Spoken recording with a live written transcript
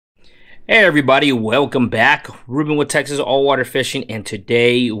Hey everybody, welcome back. Ruben with Texas All Water Fishing, and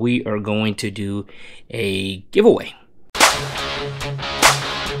today we are going to do a giveaway.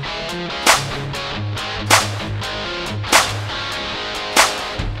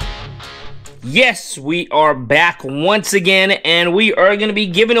 Yes, we are back once again, and we are going to be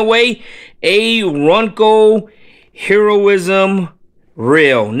giving away a RUNCL Heroism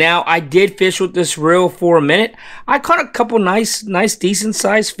Reel. Now, I did fish with this reel for a minute. I caught a couple nice, decent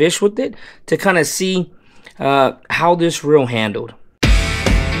sized fish with it to kind of see how this reel handled.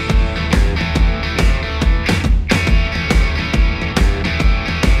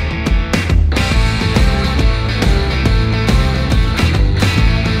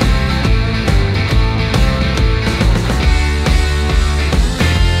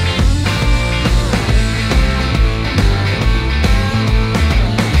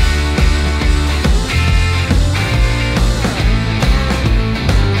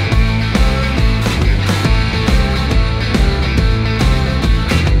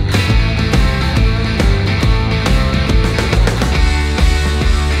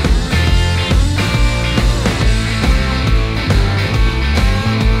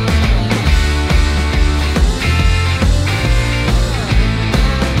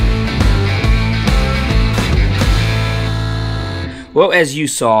 Well, as you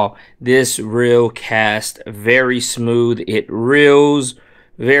saw, this reel cast very smooth. It reels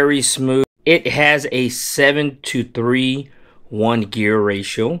very smooth. It has a 7:3:1 gear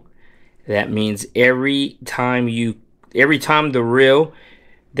ratio. That means every time the reel,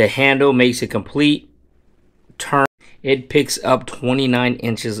 the handle makes a complete turn, it picks up 29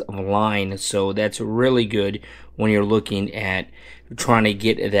 inches of line. So that's really good when you're looking at trying to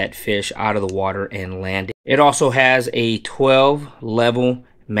get that fish out of the water and land it. It also has a 12 level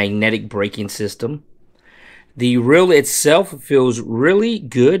magnetic braking system. The reel itself feels really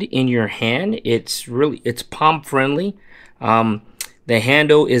good in your hand. It's palm friendly. The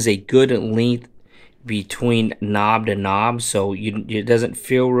handle is a good length between knob to knob, so it doesn't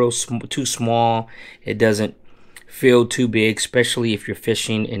feel too small. It doesn't feel too big, especially if you're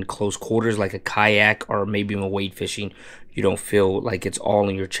fishing in close quarters like a kayak or maybe even wade fishing. You don't feel like it's all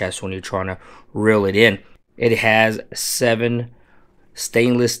in your chest when you're trying to reel it in. It has 7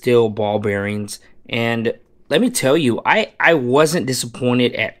 stainless steel ball bearings, and let me tell you, I wasn't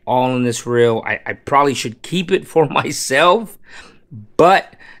disappointed at all in this reel. I probably should keep it for myself,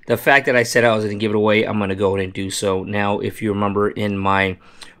 but the fact that I said I was going to give it away, I'm going to go ahead and do so. Now, if you remember in my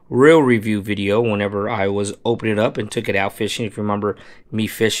reel review video, whenever I was opening it up and took it out fishing, if you remember me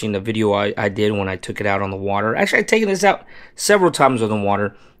fishing, the video I did when I took it out on the water. Actually, I've taken this out several times on the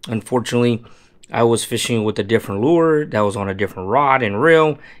water. Unfortunately, I was fishing with a different lure that was on a different rod and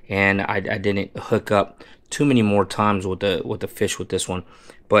reel, and I didn't hook up too many more times with the fish with this one.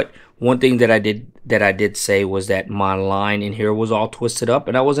 But one thing that I did say was that my line in here was all twisted up,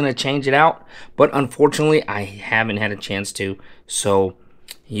 and I wasn't gonna change it out. But unfortunately, I haven't had a chance to, so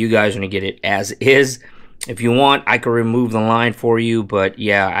you guys are gonna get it as is. If you want, I could remove the line for you, but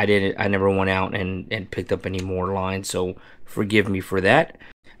yeah, I never went out and picked up any more lines, so forgive me for that.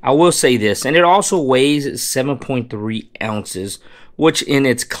 I will say this, and it also weighs 7.3 ounces, which in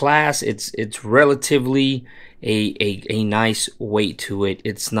its class, it's relatively a nice weight to it.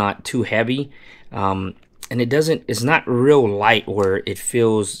 It's not too heavy, and it's not real light where it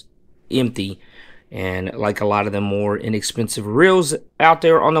feels empty. And like a lot of the more inexpensive reels out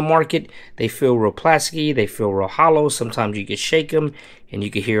there on the market, they feel real plasticky, they feel real hollow. Sometimes you can shake them and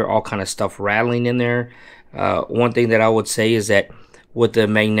you can hear all kind of stuff rattling in there. One thing that I would say is that with the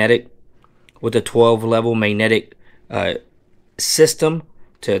 12 level magnetic system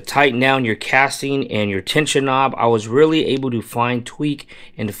to tighten down your casting and your tension knob, I was really able to tweak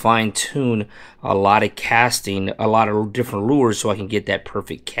and fine tune a lot of casting, a lot of different lures, so I can get that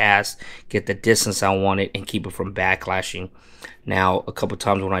perfect cast, get the distance I wanted, and keep it from backlashing. Now, a couple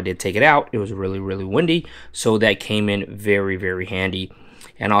times when I did take it out, it was really windy, so that came in very handy.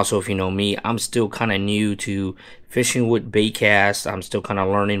 And also, if you know me, I'm still kind of new to fishing with bait cast. I'm still kind of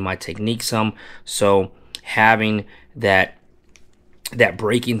learning my technique some, so having that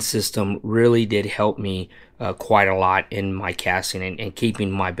braking system really did help me quite a lot in my casting and keeping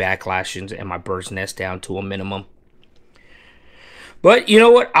my backlashings and my bird's nest down to a minimum. But you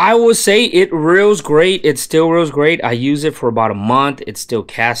know what? I will say it reels great. It still reels great. I use it for about a month. It still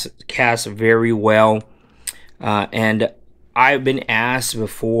casts very well. And I've been asked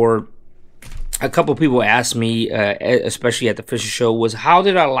before, a couple people asked me, especially at the fishing show, was how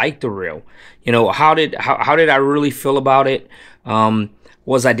did I like the reel? You know, how did I really feel about it?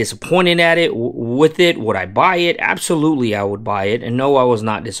 Was I disappointed at it with it? Would I buy it? Absolutely, I would buy it. And no, I was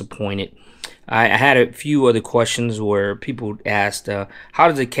not disappointed. I had a few other questions where people asked, how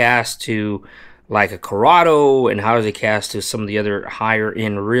does it cast to like a Corrado, and how does it cast to some of the other higher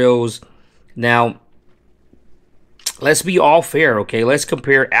end reels? Now, let's be all fair, okay? Let's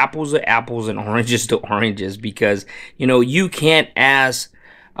compare apples to apples and oranges to oranges, because, you know, you can't ask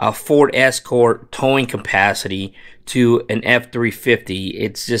a Ford Escort towing capacity to an F350.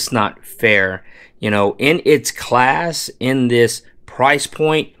 It's just not fair. You know, in its class, in this price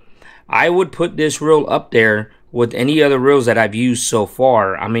point, I would put this reel up there with any other reels that I've used so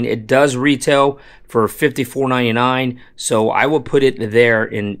far. I mean, it does retail for $54.99, so I would put it there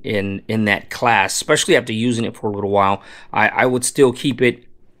in that class, especially after using it for a little while. I would still keep it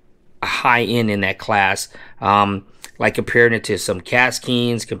high end in that class, like comparing it to some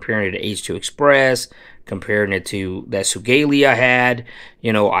Caskeens, comparing it to H2 Express, comparing it to that Sugaili I had.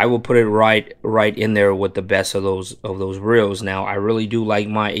 You know, I will put it right in there with the best of those reels. Now, I really do like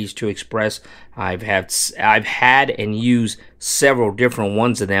my H2 Express. I've had and used several different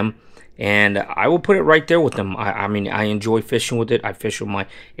ones of them, and I will put it right there with them. I mean, I enjoy fishing with it. I fish with my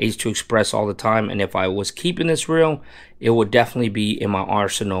H2 Express all the time, and if I was keeping this reel, it would definitely be in my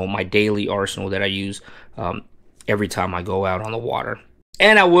arsenal, my daily arsenal that I use every time I go out on the water.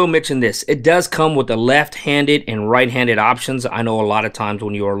 And I will mention this, it does come with the left-handed and right-handed options. I know a lot of times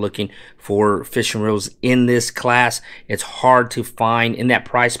when you are looking for fishing reels in this class, it's hard to find, in that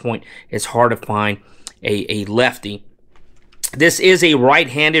price point, it's hard to find a lefty. This is a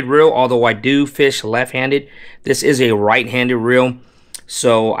right-handed reel, although I do fish left-handed. This is a right-handed reel.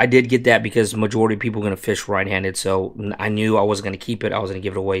 So I did get that because the majority of people are going to fish right-handed. So I knew I wasn't going to keep it. I was going to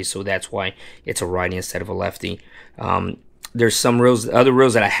give it away. So that's why it's a righty instead of a lefty. There's some reels, other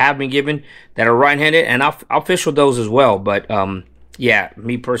reels that I have been given that are right-handed, and I'll fish with those as well. But yeah,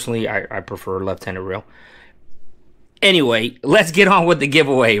 me personally, I prefer a left-handed reel. Anyway, let's get on with the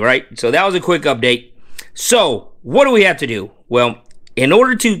giveaway, right? So that was a quick update. So what do we have to do? Well, in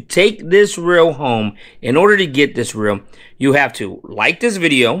order to take this reel home, in order to get this reel, you have to like this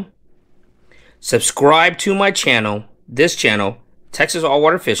video, subscribe to my channel, this channel, Texas All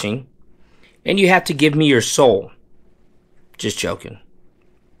Water Fishing, and you have to give me your soul. Just joking.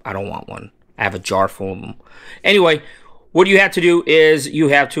 I don't want one. I have a jar full of them. Anyway, what you have to do is you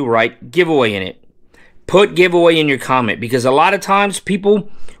have to write giveaway in it. Put giveaway in your comment, because a lot of times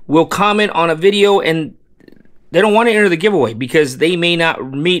people will comment on a video and they don't want to enter the giveaway because they may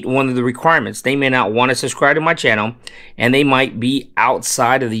not meet one of the requirements. They may not want to subscribe to my channel, and they might be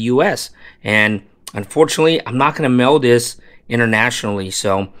outside of the US. And unfortunately, I'm not going to mail this internationally.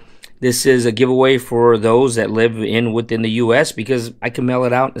 So this is a giveaway for those that live within the US, because I can mail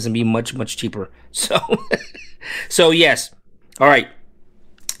it out. It's going to be much cheaper. So, so yes. All right.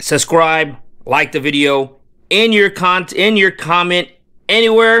 Subscribe, like the video, in your comment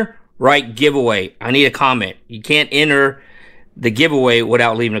anywhere, write giveaway. I need a comment. You can't enter the giveaway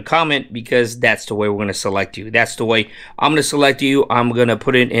without leaving a comment, because that's the way we're going to select you. That's the way I'm going to select you. I'm going to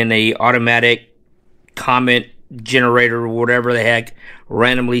put it in a automatic comment generator or whatever the heck,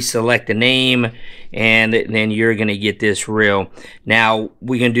 randomly select the name, and then you're going to get this reel. Now,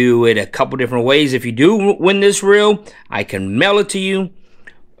 we can do it a couple different ways. If you do win this reel, I can mail it to you.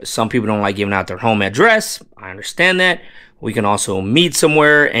 Some people don't like giving out their home address. I understand that. We can also meet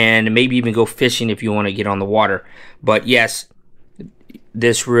somewhere and maybe even go fishing if you want to get on the water. But yes,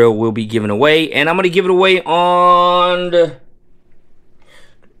 this reel will be given away, and I'm going to give it away on...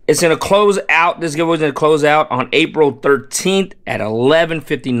 It's going to close out. This giveaway is going to close out on April 13th at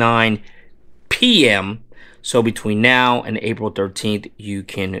 11:59 p.m. So between now and April 13th, you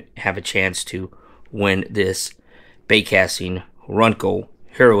can have a chance to win this baitcasting RUNCL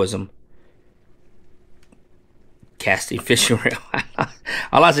Heroism Casting Fishing Reel.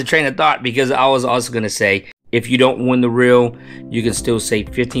 I lost a train of thought because I was also going to say, if you don't win the reel, you can still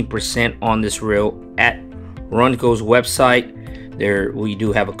save 15% on this reel at RUNCL's website. There, we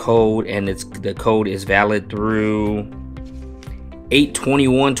do have a code, and the code is valid through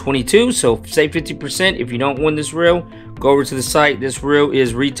 8/21/22. So save 50% if you don't win this reel. Go over to the site. This reel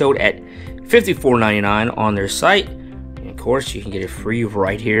is retailed at $54.99 on their site. And of course, you can get it free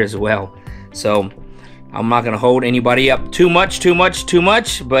right here as well. So I'm not going to hold anybody up too much,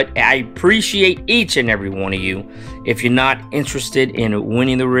 but I appreciate each and every one of you. If you're not interested in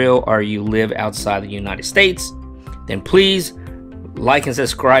winning the reel, or you live outside the United States, then please like and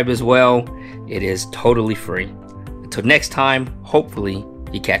subscribe as well. It is totally free. Until next time, hopefully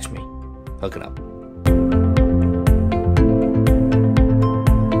you catch me hooking up.